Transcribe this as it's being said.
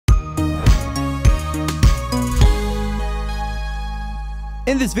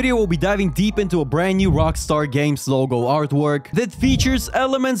In this video, we'll be diving deep into a brand new Rockstar Games logo artwork that features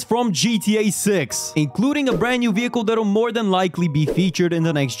elements from GTA 6, including a brand new vehicle that'll more than likely be featured in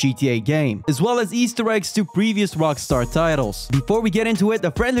the next GTA game, as well as Easter eggs to previous Rockstar titles. Before we get into it,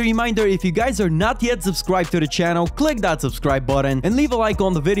 a friendly reminder, if you guys are not yet subscribed to the channel, click that subscribe button and leave a like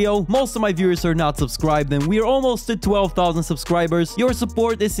on the video. Most of my viewers are not subscribed and we are almost at 12,000 subscribers. Your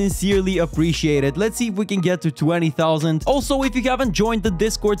support is sincerely appreciated. Let's see if we can get to 20,000. Also, if you haven't joined the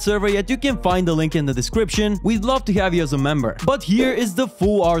Discord server yet, you can find the link in the description. We'd love to have you as a member. But here is the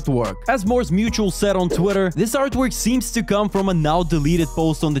full artwork. As Morse Mutual said on Twitter, this artwork seems to come from a now deleted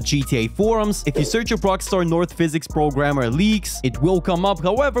post on the GTA forums. If you search up Rockstar North Physics Programmer leaks, it will come up.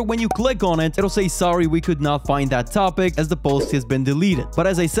 However, when you click on it, it'll say sorry, we could not find that topic as the post has been deleted. But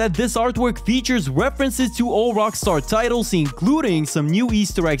as I said, this artwork features references to all Rockstar titles, including some new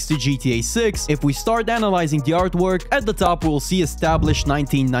Easter eggs to GTA 6. If we start analyzing the artwork, at the top we'll see established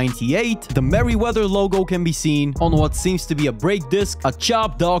 1998. The Merryweather logo can be seen on what seems to be a brake disc, a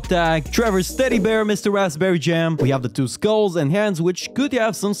chopped dog tag, Trevor's teddy bear, Mr. Raspberry Jam. We have the two skulls and hands, which could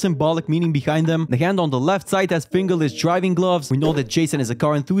have some symbolic meaning behind them. The hand on the left side has fingerless driving gloves. We know that Jason is a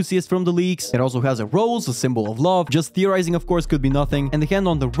car enthusiast from the leaks. It also has a rose, a symbol of love. Just theorizing, of course, could be nothing. And the hand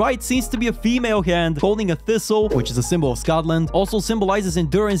on the right seems to be a female hand holding a thistle, which is a symbol of Scotland. Also symbolizes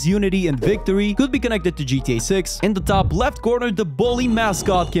endurance, unity, and victory. Could be connected to GTA 6. In the top left corner, the bully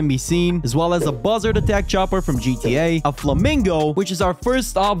mascot can be seen, as well as a buzzard attack chopper from GTA, a flamingo, which is our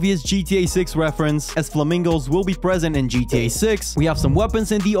first obvious GTA 6 reference, as flamingos will be present in GTA 6. We have some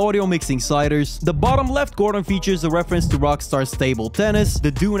weapons in the audio mixing sliders. The bottom left corner features a reference to Rockstar's table tennis,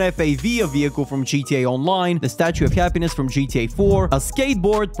 the Dune FAV, a vehicle from GTA Online, the Statue of Happiness from GTA 4, a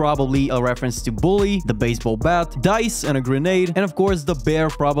skateboard, probably a reference to Bully, the baseball bat, dice, and a grenade, and of course the bear,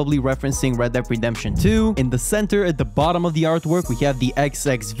 probably referencing Red Dead Redemption 2. In the center, at the bottom of the artwork, we have the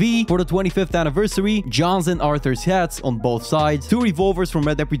XXV for the 25th anniversary, John's and Arthur's hats on both sides, two revolvers from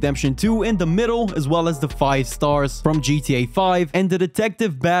Red Dead Redemption 2 in the middle, as well as the 5 stars from GTA 5, and the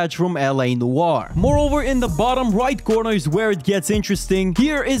detective badge from LA Noire. Moreover, in the bottom right corner is where it gets interesting.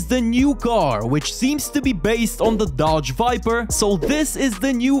 Here is the new car, which seems to be based on the Dodge Viper. So this is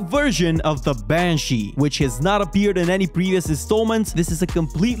the new version of the Banshee, which has not appeared in any previous installments. This is a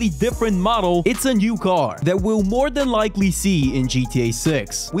completely different model. It's a new car that we'll more than likely see in GTA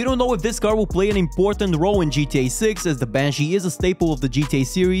 6. We don't know if this car will play an important role in GTA 6, as the Banshee is a staple of the GTA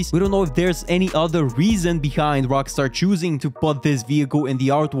series. We don't know if there's any other reason behind Rockstar choosing to put this vehicle in the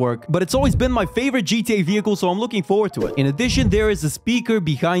artwork, but it's always been my favorite GTA vehicle, so I'm looking forward to it. In addition, there is a speaker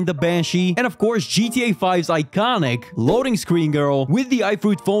behind the Banshee, and of course GTA 5's iconic loading screen girl with the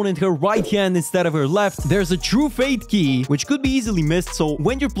iFruit phone in her right hand instead of her left. There's a True Fate key, which could be easily missed, so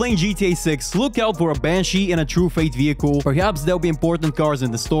when you're playing GTA 6, look out for a Banshee and a True Fate vehicle. Perhaps there'll be important cars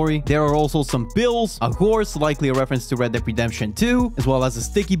in the story. There are also some pills, a horse, likely a reference to Red Dead Redemption 2, as well as a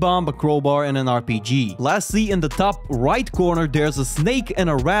sticky bomb, a crowbar, and an RPG. Lastly, in the top right corner, there's a snake and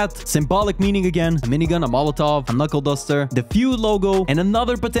a rat, symbolic meaning again, a minigun, a Molotov, a knuckle duster, the Feud logo, and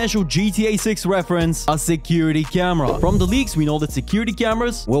another potential GTA 6 reference, a security camera. From the leaks, we know that security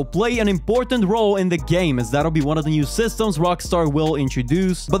cameras will play an important role in the game, as that'll be one of the new systems Rockstar will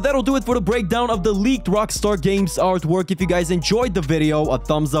introduce. But that'll do it for the breakdown of the leaked Rockstar Games artwork. If you guys enjoyed the video, a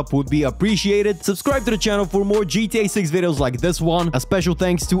thumbs up would be appreciated. Subscribe to the channel for more GTA 6 videos like this one. A special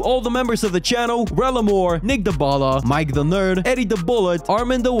thanks to all the members of the channel: Relamore, Nick the Bala, Mike the Nerd, Eddie the Bullet,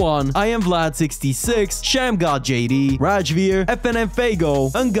 Armin the One, I am Vlad66, Shamgod JD, Rajveer, FNM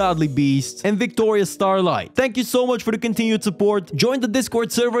Fago, Ungodly Beast, and Victoria Starlight. Thank you so much for the continued support. Join the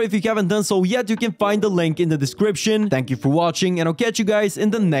Discord server if you haven't done so yet. You can find the link in the description. Thank you for watching, and I'll catch you guys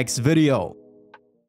in the next video.